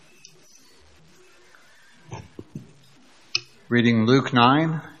Reading Luke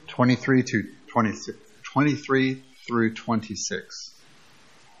 9, 23 through 26.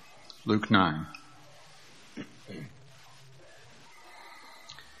 Luke 9.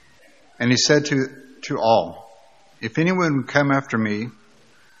 And he said to all, "If anyone would come after me,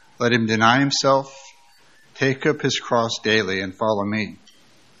 let him deny himself, take up his cross daily, and follow me.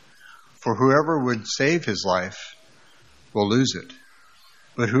 For whoever would save his life will lose it,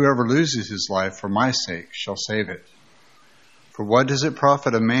 but whoever loses his life for my sake shall save it. For what does it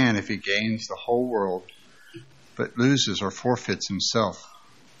profit a man if he gains the whole world, but loses or forfeits himself?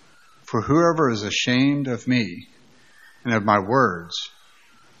 For whoever is ashamed of me and of my words,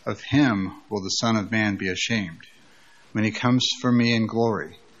 of him will the Son of Man be ashamed, when he comes for me in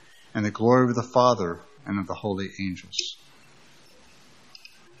glory, and the glory of the Father and of the holy angels."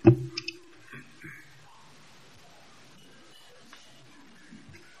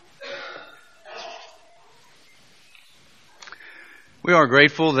 We are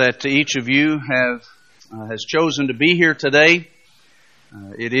grateful that each of you has chosen to be here today.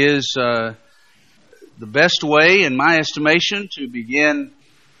 It is the best way, in my estimation, to begin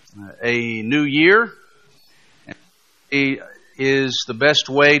a new year. It is the best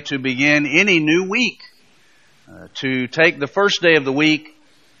way to begin any new week, to take the first day of the week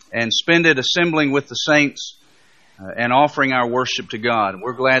and spend it assembling with the saints and offering our worship to God.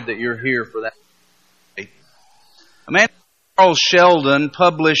 We're glad that you're here for that. A man, Charles Sheldon,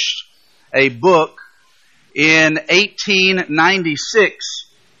 published a book in 1896.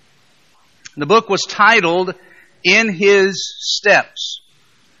 The book was titled "In His Steps."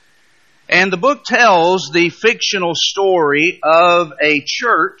 And the book tells the fictional story of a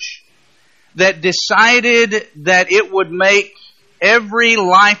church that decided that it would make every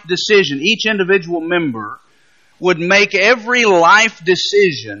life decision, each individual member would make every life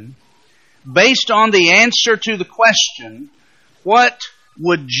decision based on the answer to the question, what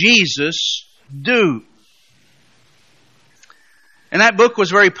would Jesus do? And that book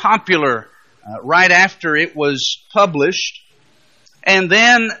was very popular right after it was published. And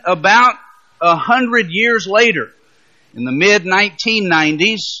then about 100 years later, in the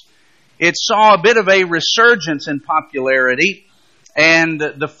mid-1990s, it saw a bit of a resurgence in popularity, and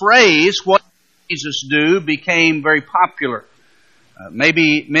the phrase, "What would Jesus do?" became very popular.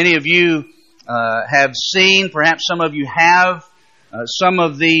 Maybe many of you have seen, perhaps some of you have, some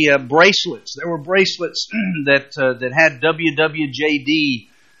of the bracelets. There were bracelets that had WWJD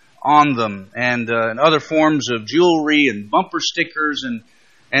on them, and other forms of jewelry and bumper stickers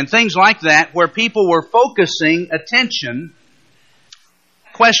and things like that, where people were focusing attention.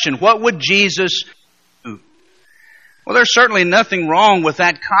 Question, what would Jesus do? Well, there's certainly nothing wrong with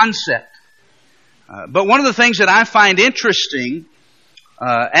that concept. But one of the things that I find interesting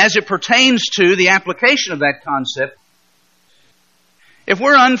as it pertains to the application of that concept, if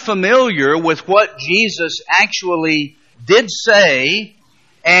we're unfamiliar with what Jesus actually did say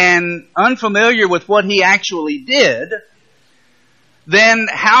and unfamiliar with what He actually did, then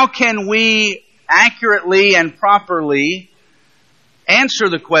how can we accurately and properly answer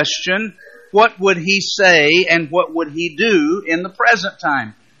the question, what would He say and what would He do in the present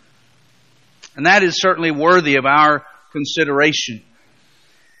time? And that is certainly worthy of our consideration.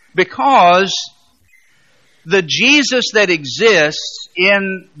 Because the Jesus that exists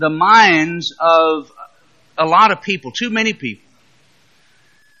in the minds of a lot of people, too many people,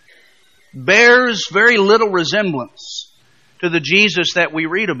 bears very little resemblance to the Jesus that we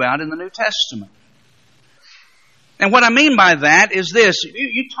read about in the New Testament. And what I mean by that is this: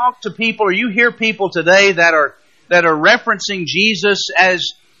 you talk to people, or you hear people today that are referencing Jesus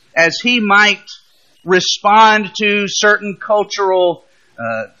as He might respond to certain cultural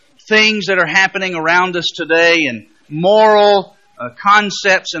things that are happening around us today, and moral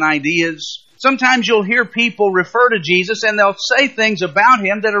concepts and ideas. Sometimes you'll hear people refer to Jesus and they'll say things about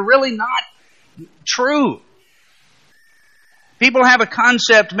Him that are really not true. People have a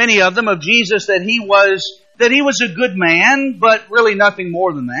concept, many of them, of Jesus that He was a good man, but really nothing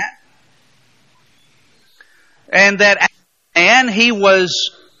more than that. And that as a man, He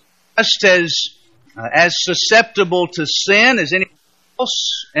was just as susceptible to sin as anyone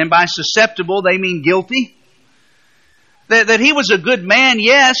else, and by susceptible they mean guilty. That He was a good man,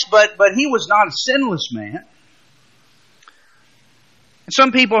 yes, but He was not a sinless man.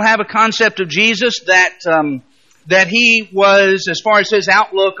 Some people have a concept of Jesus that He was, as far as His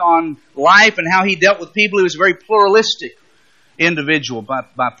outlook on life and how He dealt with people, He was a very pluralistic individual. By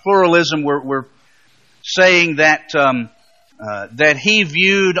pluralism, we're saying that He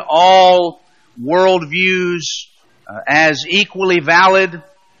viewed all worldviews as equally valid,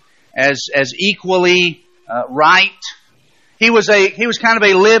 as equally right. He was kind of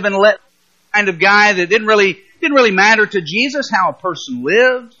a live and let kind of guy that didn't really matter to Jesus how a person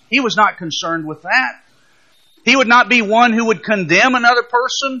lived. He was not concerned with that. He would not be one who would condemn another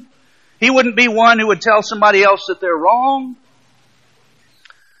person. He wouldn't be one who would tell somebody else that they're wrong.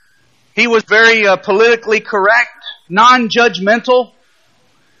 He was very politically correct, non-judgmental.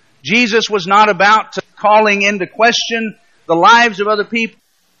 Jesus was not about calling into question the lives of other people.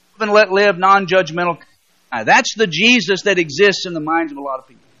 Live and let live, non-judgmental. That's the Jesus that exists in the minds of a lot of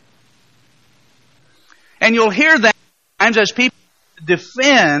people. And you'll hear that sometimes as people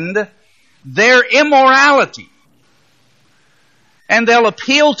defend their immorality. And they'll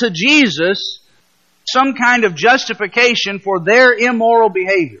appeal to Jesus some kind of justification for their immoral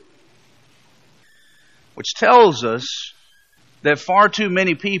behavior. Which tells us that far too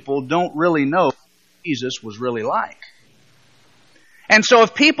many people don't really know what Jesus was really like. And so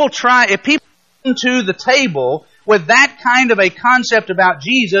if people come to the table with that kind of a concept about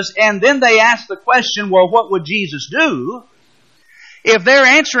Jesus, and then they ask the question, well, what would Jesus do? If they're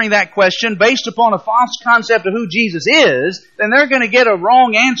answering that question based upon a false concept of who Jesus is, then they're going to get a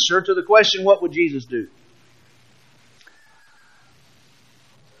wrong answer to the question, what would Jesus do?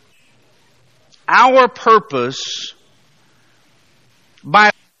 Our purpose,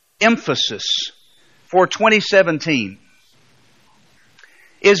 by emphasis for 2017,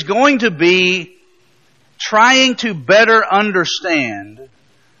 is going to be trying to better understand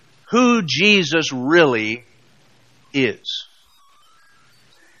who Jesus really is.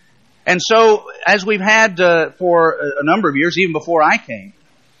 And so, as we've had for a number of years, even before I came,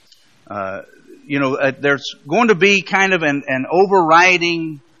 there's going to be kind of an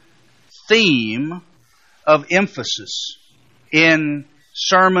overriding theme of emphasis in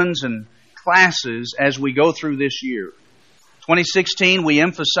sermons and classes as we go through this year. 2016, we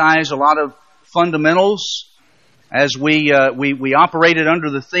emphasized a lot of fundamentals as we operated under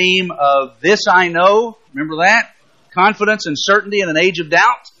the theme of this I know. Remember that? Confidence and certainty in an age of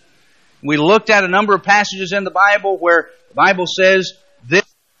doubt. We looked at a number of passages in the Bible where the Bible says, this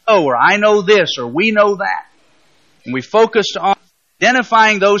I know, or I know this, or we know that. And we focused on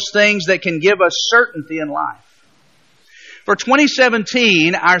identifying those things that can give us certainty in life. For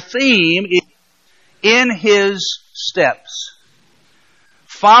 2017, our theme is in His steps,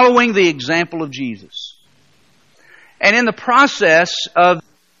 following the example of Jesus. And in the process of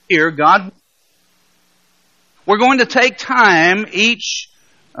here, we're going to take time each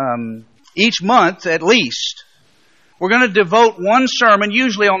month at least. We're going to devote one sermon,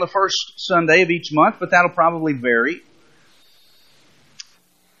 usually on the first Sunday of each month, but that'll probably vary.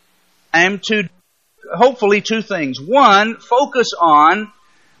 And to hopefully two things. One, focus on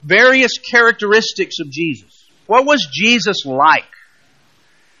various characteristics of Jesus. What was Jesus like?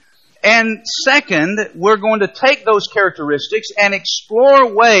 And second, we're going to take those characteristics and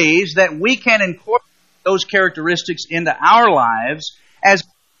explore ways that we can incorporate those characteristics into our lives as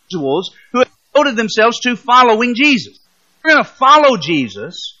individuals who have devoted themselves to following Jesus. If we're going to follow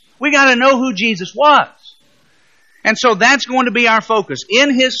Jesus, we got to know who Jesus was. And so that's going to be our focus,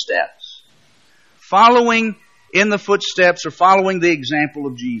 in His steps, following in the footsteps or following the example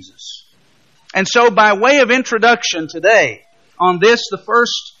of Jesus. And so by way of introduction today, on this, the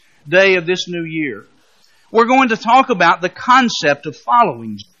first day of this new year, we're going to talk about the concept of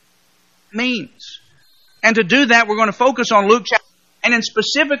following Jesus. What it means. And to do that, we're going to focus on Luke chapter 9, and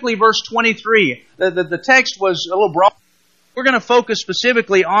specifically verse 23. The text was a little broad. We're going to focus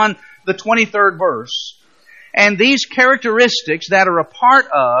specifically on the 23rd verse. And these characteristics that are a part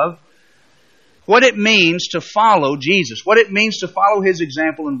of what it means to follow Jesus, what it means to follow His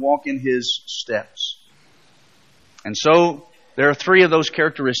example and walk in His steps. And so, there are three of those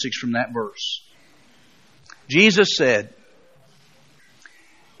characteristics from that verse. Jesus said,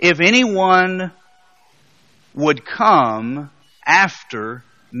 "If anyone would come after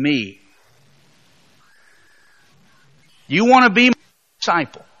me." You want to be my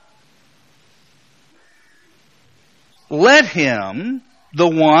disciple. Let him, the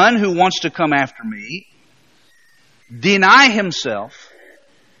one who wants to come after me, deny himself,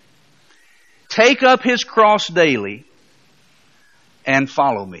 take up his cross daily, and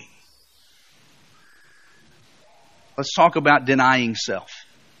follow me. Let's talk about denying self.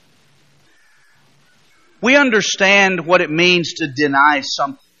 We understand what it means to deny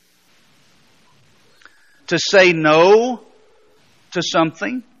something. To say no to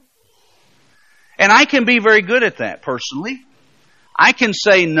something. And I can be very good at that personally. I can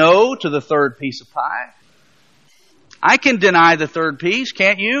say no to the third piece of pie. I can deny the third piece,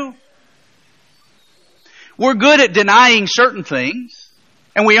 can't you? We're good at denying certain things,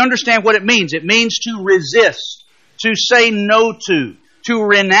 and we understand what it means. It means to resist, to say no to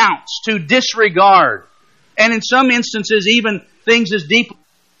renounce, to disregard, and in some instances even things as deep as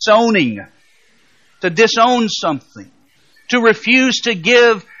disowning, to disown something, to refuse to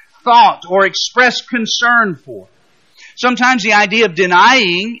give thought or express concern for. Sometimes the idea of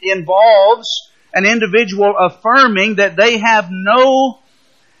denying involves an individual affirming that they have no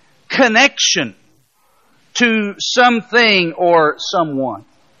connection to something or someone.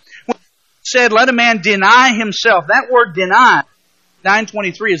 When it said, let a man deny himself, that word deny,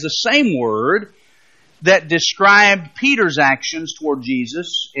 9:23, is the same word that described Peter's actions toward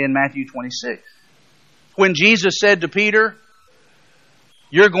Jesus in Matthew 26. When Jesus said to Peter,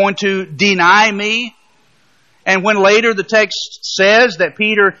 you're going to deny me, and when later the text says that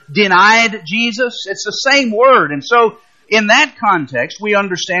Peter denied Jesus, it's the same word. And so, in that context, we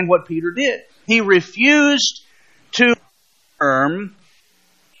understand what Peter did. He refused to affirm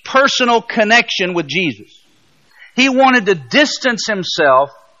personal connection with Jesus. He wanted to distance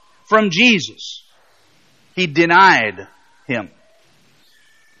himself from Jesus. He denied Him.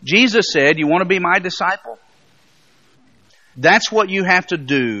 Jesus said, you want to be my disciple? That's what you have to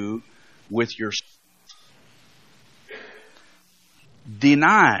do with yourself.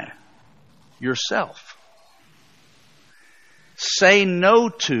 Deny yourself. Say no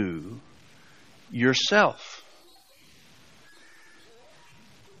to yourself.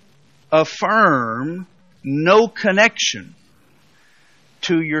 Affirm no connection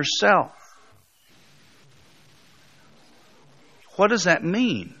to yourself. What does that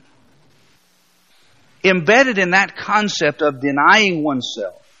mean? Embedded in that concept of denying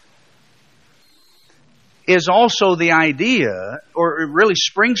oneself is also the idea, or it really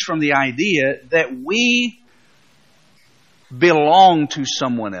springs from the idea, that we belong to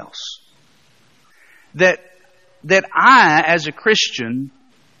someone else. That I, as a Christian,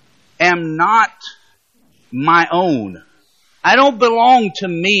 am not my own. I don't belong to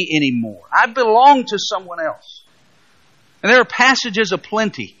me anymore. I belong to someone else. And there are passages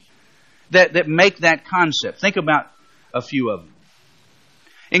aplenty that make that concept. Think about a few of them.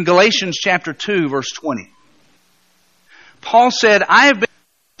 In Galatians chapter 2, verse 20, Paul said, I have been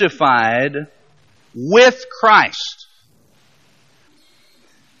crucified with Christ.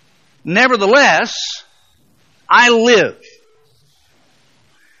 Nevertheless, I live.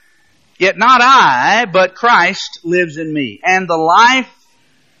 Yet not I, but Christ lives in me. And the life,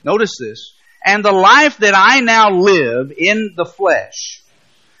 notice this, and the life that I now live in the flesh,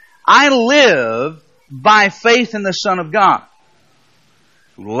 I live by faith in the Son of God,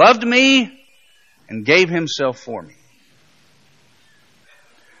 who loved me and gave Himself for me.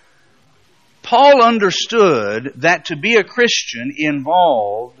 Paul understood that to be a Christian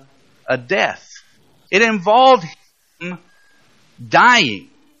involved a death. It involved him dying.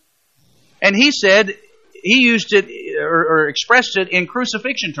 And he said, he used it or expressed it in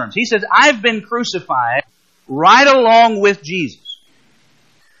crucifixion terms. He says, I've been crucified right along with Jesus.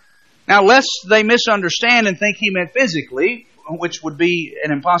 Now, lest they misunderstand and think he meant physically, which would be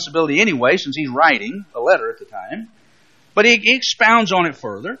an impossibility anyway, since he's writing a letter at the time. But he expounds on it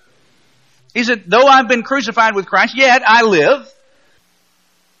further. He said, though I've been crucified with Christ, yet I live.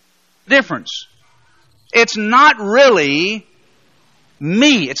 Difference. It's not really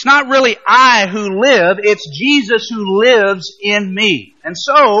me. It's not really I who live. It's Jesus who lives in me. And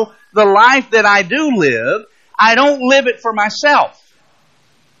so, the life that I do live, I don't live it for myself.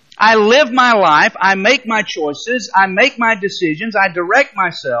 I live my life, I make my choices, I make my decisions, I direct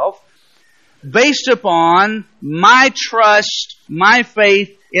myself based upon my trust, my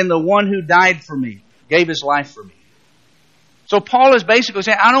faith in the one who died for me, gave His life for me. So Paul is basically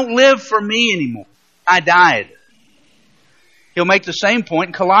saying, I don't live for me anymore. I died. He'll make the same point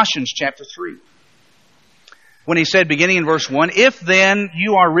in Colossians chapter 3. When he said, beginning in verse 1, if then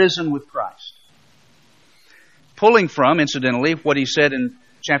you are risen with Christ. Pulling from, incidentally, what he said in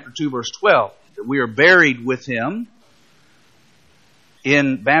chapter 2, verse 12, that we are buried with Him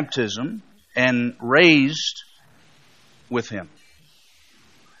in baptism and raised with Him.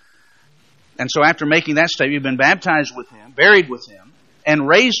 And so after making that statement, you've been baptized with Him, buried with Him, and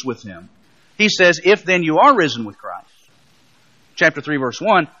raised with Him. He says, if then you are risen with Christ, chapter 3, verse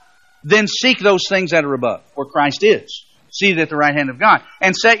 1, then seek those things that are above, where Christ is, seated at the right hand of God.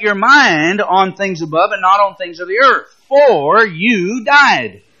 And set your mind on things above and not on things of the earth. For you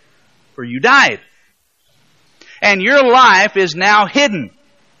died. For you died. And your life is now hidden.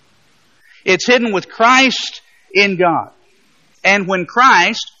 It's hidden with Christ in God. And when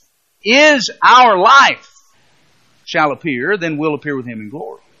Christ is our life shall appear, then we'll appear with Him in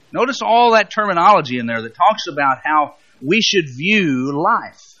glory. Notice all that terminology in there that talks about how we should view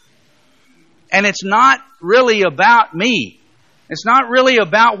life. And it's not really about me. It's not really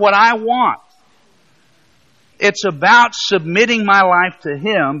about what I want. It's about submitting my life to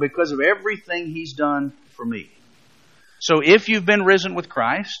Him because of everything He's done for me. So if you've been risen with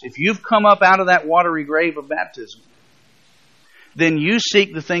Christ, if you've come up out of that watery grave of baptism, then you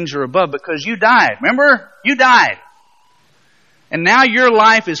seek the things that are above because you died. Remember? You died. And now your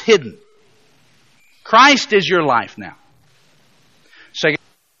life is hidden. Christ is your life now. 2 Corinthians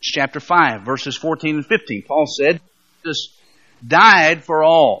chapter 5, verses 14 and 15. Paul said, Jesus died for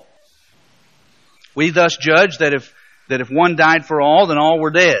all. We thus judge that if one died for all, then all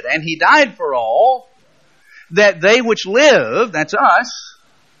were dead. And He died for all, that they which live, that's us,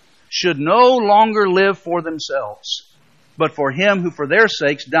 should no longer live for themselves, but for Him who for their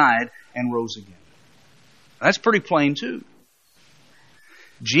sakes died and rose again. That's pretty plain too.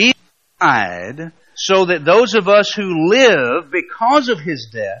 Jesus died so that those of us who live because of His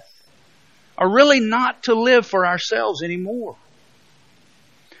death are really not to live for ourselves anymore.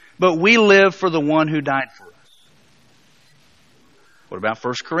 But we live for the one who died for us. What about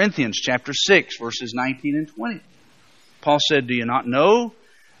 1 Corinthians chapter 6, verses 19 and 20? Paul said, do you not know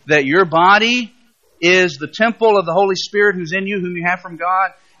that your body is the temple of the Holy Spirit who's in you, whom you have from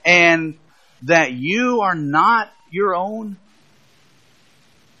God, and that you are not your own?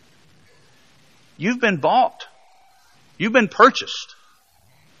 You've been bought. You've been purchased.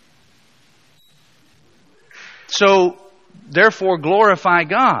 So, therefore, glorify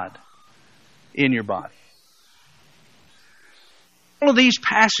God in your body. All of these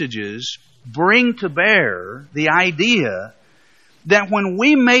passages bring to bear the idea that when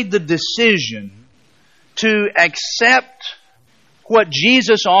we made the decision to accept what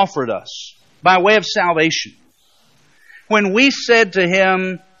Jesus offered us by way of salvation, when we said to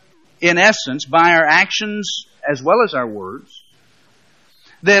Him, in essence, by our actions as well as our words,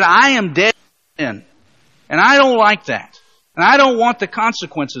 that I am dead to sin, and I don't like that, and I don't want the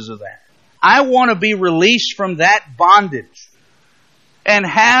consequences of that. I want to be released from that bondage and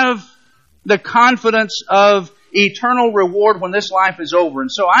have the confidence of eternal reward when this life is over. And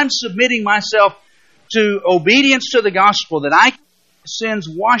so I'm submitting myself to obedience to the gospel, that I can have sins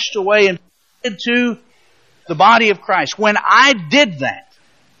washed away and into the body of Christ. When I did that,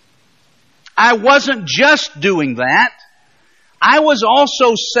 I wasn't just doing that. I was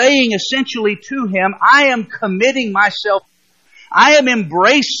also saying essentially to Him, I am committing myself. I am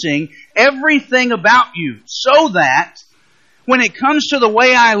embracing everything about you so that when it comes to the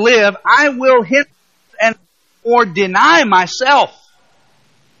way I live, I will hit and or deny myself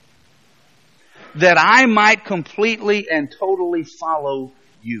that I might completely and totally follow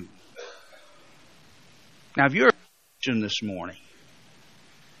you. Now, if you're a Christian this morning,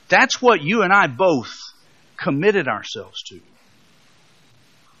 that's what you and I both committed ourselves to.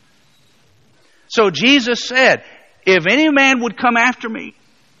 So Jesus said, if any man would come after me,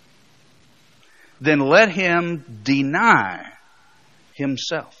 then let him deny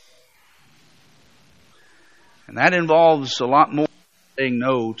himself. And that involves a lot more than saying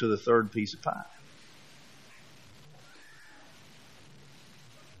no to the third piece of pie.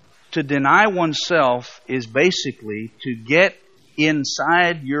 To deny oneself is basically to get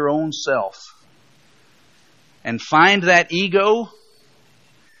inside your own self and find that ego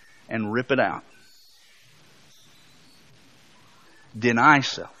and rip it out. Deny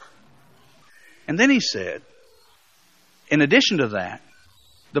self. And then He said, in addition to that,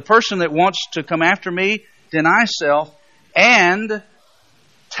 the person that wants to come after me, deny self and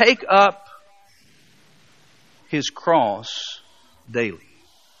take up his cross daily.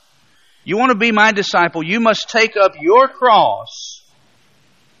 You want to be my disciple, you must take up your cross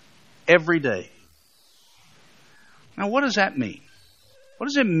every day. Now, what does that mean? What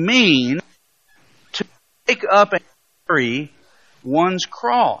does it mean to take up and carry one's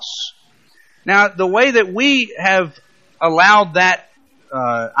cross? Now, the way that we have allowed that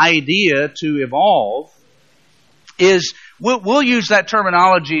idea to evolve is we'll use that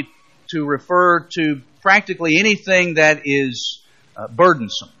terminology to refer to practically anything that is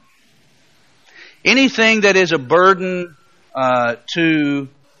burdensome. Anything that is a burden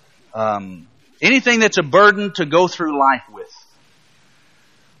anything that's a burden to go through life with.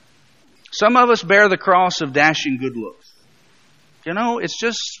 Some of us bear the cross of dashing good looks. It's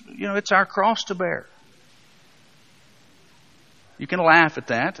just, it's our cross to bear. You can laugh at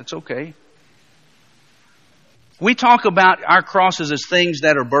that. It's okay. We talk about our crosses as things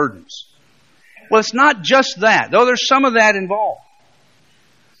that are burdens. Well, it's not just that, though there's some of that involved.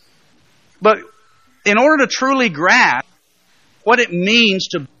 But in order to truly grasp what it means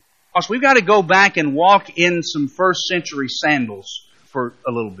to cross, we've got to go back and walk in some first century sandals for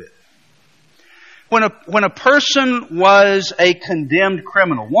a little bit. When a person was a condemned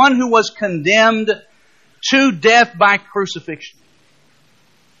criminal, one who was condemned to death by crucifixion,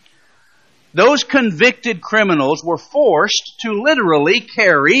 those convicted criminals were forced to literally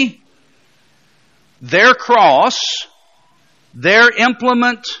carry their cross, their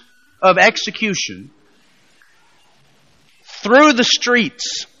implement of execution, through the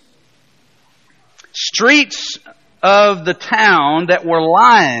streets of the town that were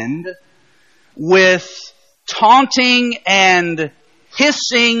lined with taunting and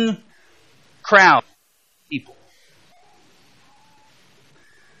hissing crowds of people.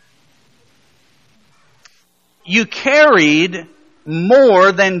 You carried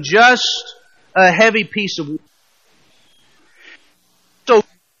more than just a heavy piece of wood. So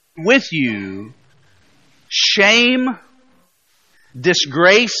with you, shame,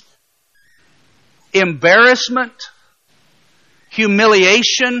 disgrace, embarrassment,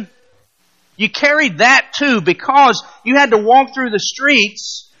 humiliation. You carried that too because you had to walk through the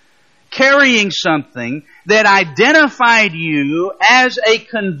streets carrying something that identified you as a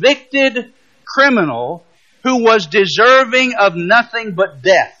convicted criminal who was deserving of nothing but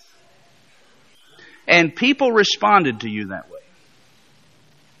death. And people responded to you that way.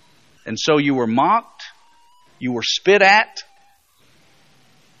 And so you were mocked, you were spit at,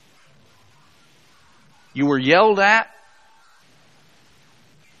 you were yelled at.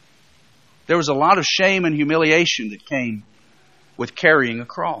 There was a lot of shame and humiliation that came with carrying a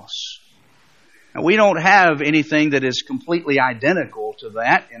cross. Now, we don't have anything that is completely identical to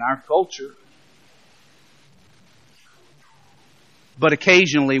that in our culture. But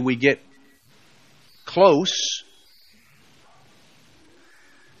occasionally we get close.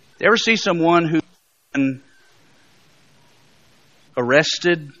 You ever see someone who's been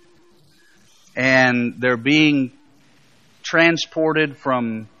arrested and they're being transported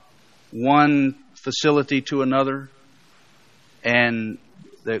from one facility to another, and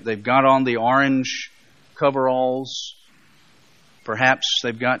they've got on the orange coveralls, perhaps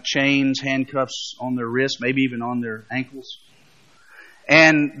they've got chains, handcuffs on their wrists, maybe even on their ankles,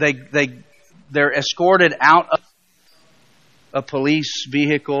 and they're escorted out of a police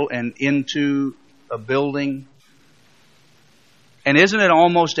vehicle and into a building. And isn't it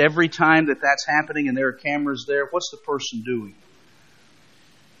almost every time that that's happening and there are cameras there, what's the person doing?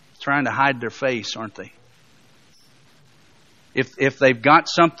 Trying to hide their face, aren't they? If they've got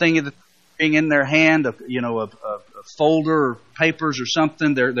something in their hand, a folder or papers or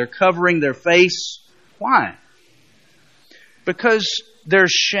something, they're covering their face. Why? Because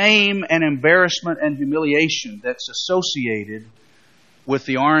there's shame and embarrassment and humiliation that's associated with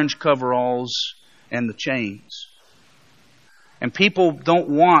the orange coveralls and the chains. And people don't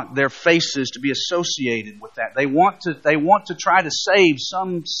want their faces to be associated with that. They want to try to save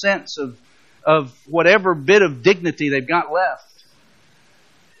some sense of whatever bit of dignity they've got left.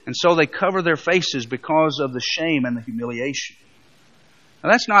 And so they cover their faces because of the shame and the humiliation.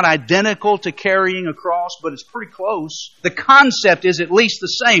 Now, that's not identical to carrying a cross, but it's pretty close. The concept is at least the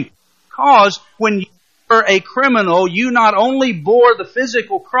same. Because when you were a criminal, you not only bore the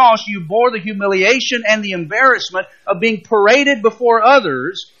physical cross, you bore the humiliation and the embarrassment of being paraded before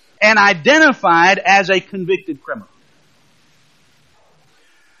others and identified as a convicted criminal.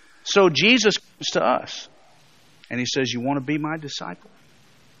 So Jesus comes to us and He says, you want to be my disciple?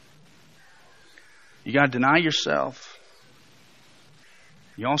 You got to deny yourself.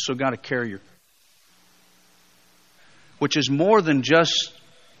 You also got to carry your, which is more than just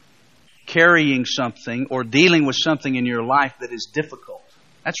carrying something or dealing with something in your life that is difficult.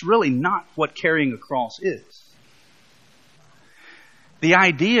 That's really not what carrying a cross is. The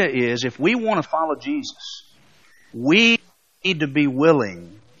idea is, if we want to follow Jesus, we need to be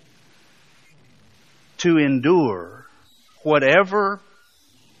willing to endure whatever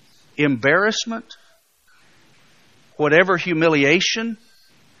embarrassment, whatever humiliation,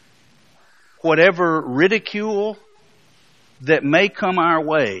 whatever ridicule that may come our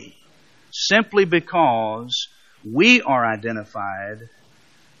way, simply because we are identified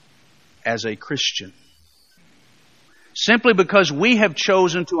as a Christian. Simply because we have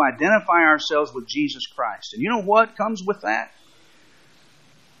chosen to identify ourselves with Jesus Christ. And you know what comes with that?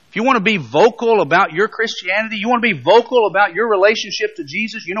 If you want to be vocal about your Christianity, you want to be vocal about your relationship to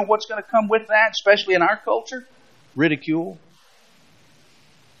Jesus, you know what's going to come with that, especially in our culture? Ridicule,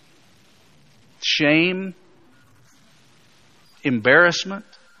 shame, embarrassment.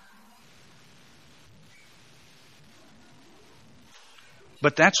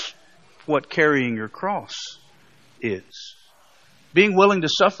 But that's what carrying your cross is. Being willing to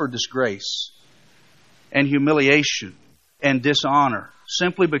suffer disgrace and humiliation and dishonor,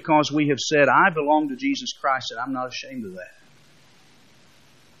 simply because we have said, I belong to Jesus Christ and I'm not ashamed of that.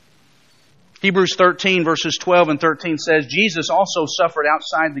 Hebrews 13 verses 12 and 13 says, Jesus also suffered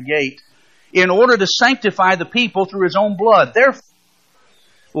outside the gate in order to sanctify the people through His own blood. Therefore,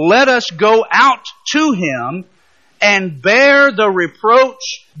 let us go out to Him and bear the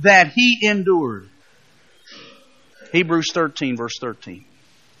reproach that He endured. Hebrews 13 verse 13.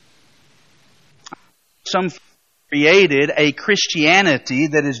 Some created a Christianity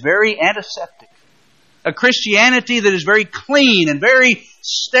that is very antiseptic. A Christianity that is very clean and very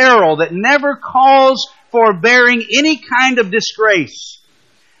sterile, that never calls for bearing any kind of disgrace.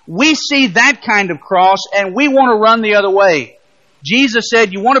 We see that kind of cross and we want to run the other way. Jesus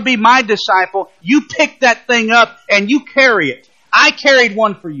said, you want to be my disciple, you pick that thing up and you carry it. I carried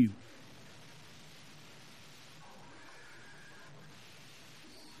one for you.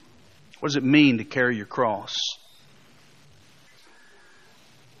 What does it mean to carry your cross?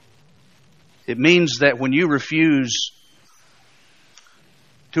 It means that when you refuse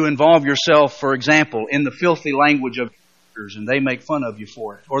to involve yourself, for example, in the filthy language of others, and they make fun of you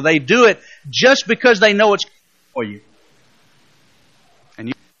for it, or they do it just because they know it's for you,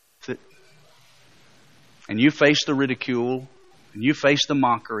 and you face the ridicule, and you face the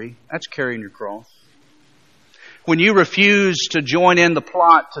mockery, that's carrying your cross. When you refuse to join in the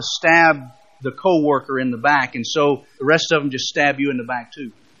plot to stab the co-worker in the back, and so the rest of them just stab you in the back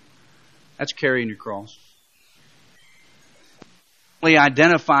too, that's carrying your cross.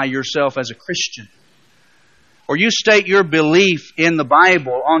 Identify yourself as a Christian, or you state your belief in the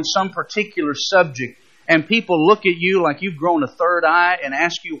Bible on some particular subject, and people look at you like you've grown a third eye and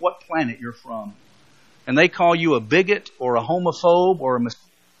ask you what planet you're from. And they call you a bigot or a homophobe or a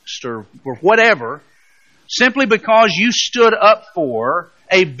misogynist or whatever, simply because you stood up for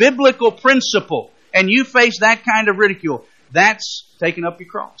a biblical principle and you face that kind of ridicule. That's taking up your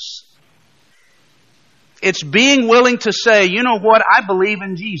cross. It's being willing to say, you know what, I believe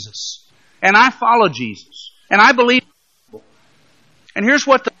in Jesus. And I follow Jesus. And I believe. And here's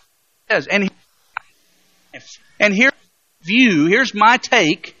what the says. And here's my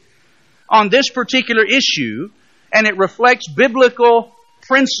take on this particular issue. And it reflects biblical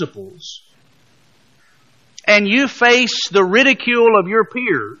principles. And you face the ridicule of your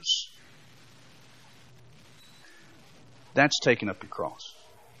peers. That's taking up your cross.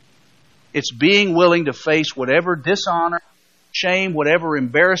 It's being willing to face whatever dishonor, shame, whatever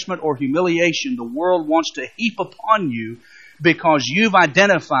embarrassment or humiliation the world wants to heap upon you because you've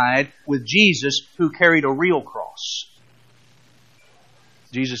identified with Jesus who carried a real cross.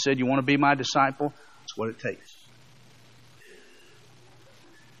 Jesus said, you want to be my disciple? That's what it takes.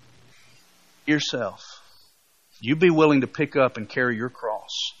 Yourself. You be willing to pick up and carry your cross.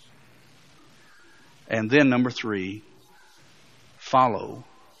 And then number 3, follow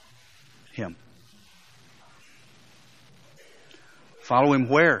Him. Follow Him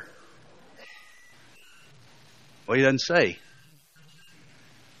where? Well, He doesn't say.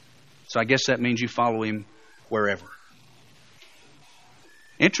 So I guess that means you follow Him wherever.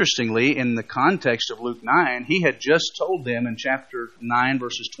 Interestingly, in the context of Luke 9, He had just told them in chapter 9,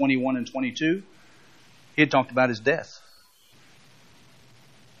 verses 21 and 22, He had talked about His death.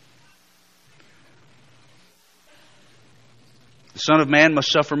 The Son of Man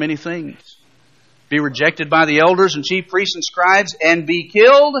must suffer many things, be rejected by the elders and chief priests and scribes, and be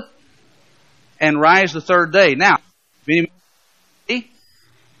killed, and rise the third day. Now, if any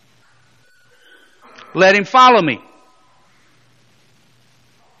let him follow me.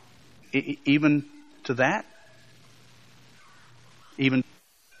 Even to that? Even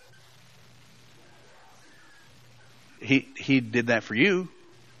He did that for you,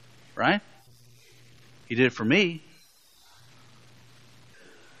 right? He did it for me.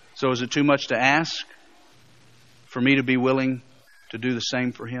 So is it too much to ask for me to be willing to do the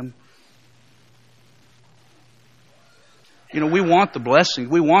same for Him? You know, we want the blessing.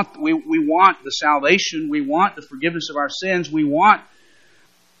 We want the salvation. We want the forgiveness of our sins. We want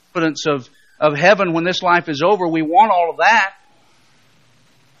confidence of heaven when this life is over. We want all of that.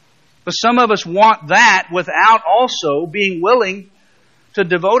 But some of us want that without also being willing to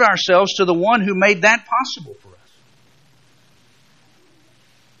devote ourselves to the one who made that possible for us.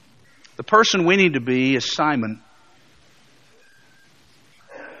 The person we need to be is Simon,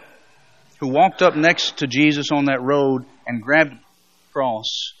 who walked up next to Jesus on that road and grabbed the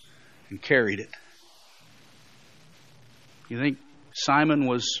cross and carried it. You think Simon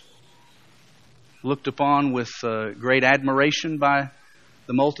was looked upon with great admiration by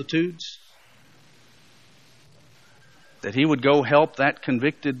the multitudes? That he would go help that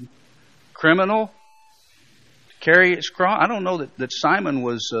convicted criminal carry his cross. I don't know that Simon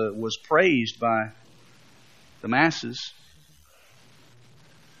was praised by the masses.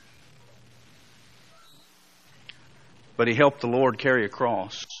 But he helped the Lord carry a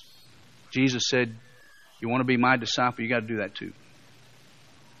cross. Jesus said, you want to be my disciple, you got to do that too.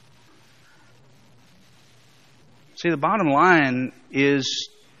 See, the bottom line is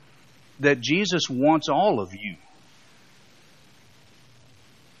that Jesus wants all of you.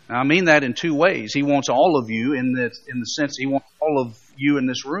 Now, I mean that in two ways. He wants all of you in the sense He wants all of you in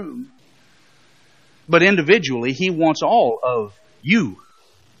this room. But individually, He wants all of you.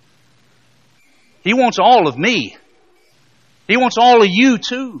 He wants all of me. He wants all of you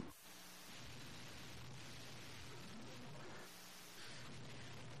too.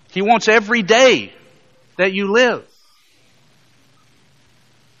 He wants every day that you live.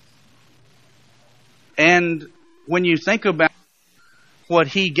 And when you think about what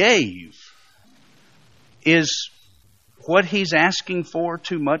He gave, is what He's asking for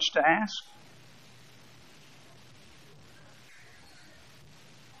too much to ask?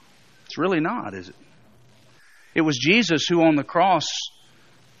 It's really not, is it? It was Jesus who on the cross,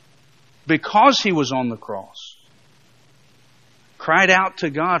 because He was on the cross, cried out to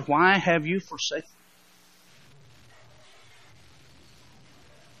God, why have you forsaken me?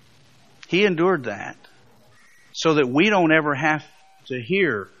 He endured that so that we don't ever have to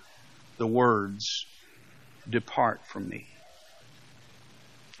hear the words, depart from me.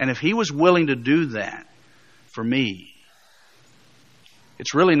 And if He was willing to do that for me,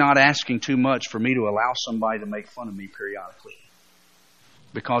 it's really not asking too much for me to allow somebody to make fun of me periodically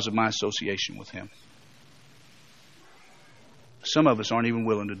because of my association with Him. Some of us aren't even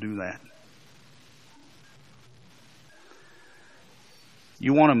willing to do that.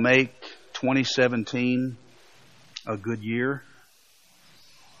 You want to make 2017 a good year?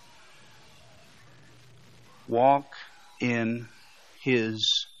 Walk in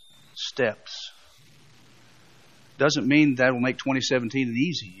His steps. Doesn't mean that will make 2017 an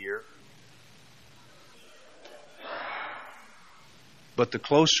easy year. But the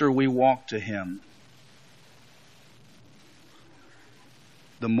closer we walk to Him,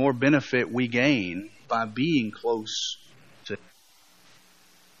 the more benefit we gain by being close to Him.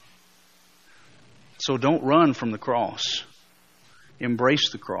 So don't run from the cross.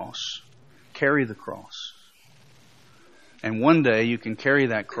 Embrace the cross. Carry the cross. And one day you can carry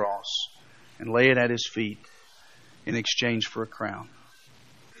that cross and lay it at His feet in exchange for a crown.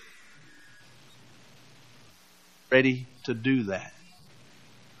 Ready to do that?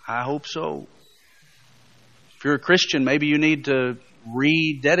 I hope so. If you're a Christian, maybe you need to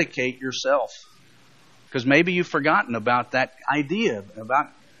rededicate yourself, because maybe you've forgotten about that idea, about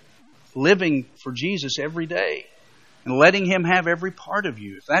living for Jesus every day and letting Him have every part of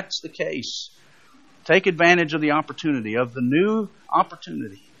you. If that's the case, take advantage of the opportunity, of the new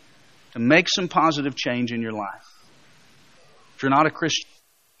opportunity to make some positive change in your life. If you're not a Christian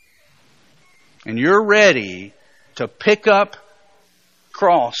and you're ready to pick up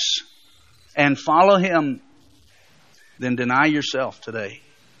cross and follow Him, then deny yourself today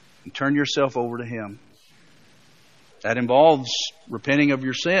and turn yourself over to Him. That involves repenting of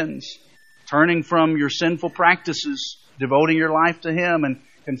your sins, turning from your sinful practices, devoting your life to Him and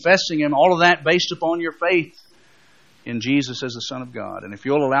confessing Him, all of that based upon your faith in Jesus as the Son of God. And if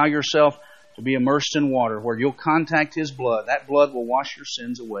you'll allow yourself to be immersed in water where you'll contact His blood, that blood will wash your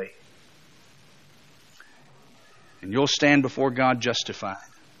sins away. And you'll stand before God justified.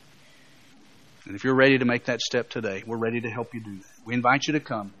 And if you're ready to make that step today, we're ready to help you do that. We invite you to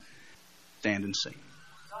come, stand and sing.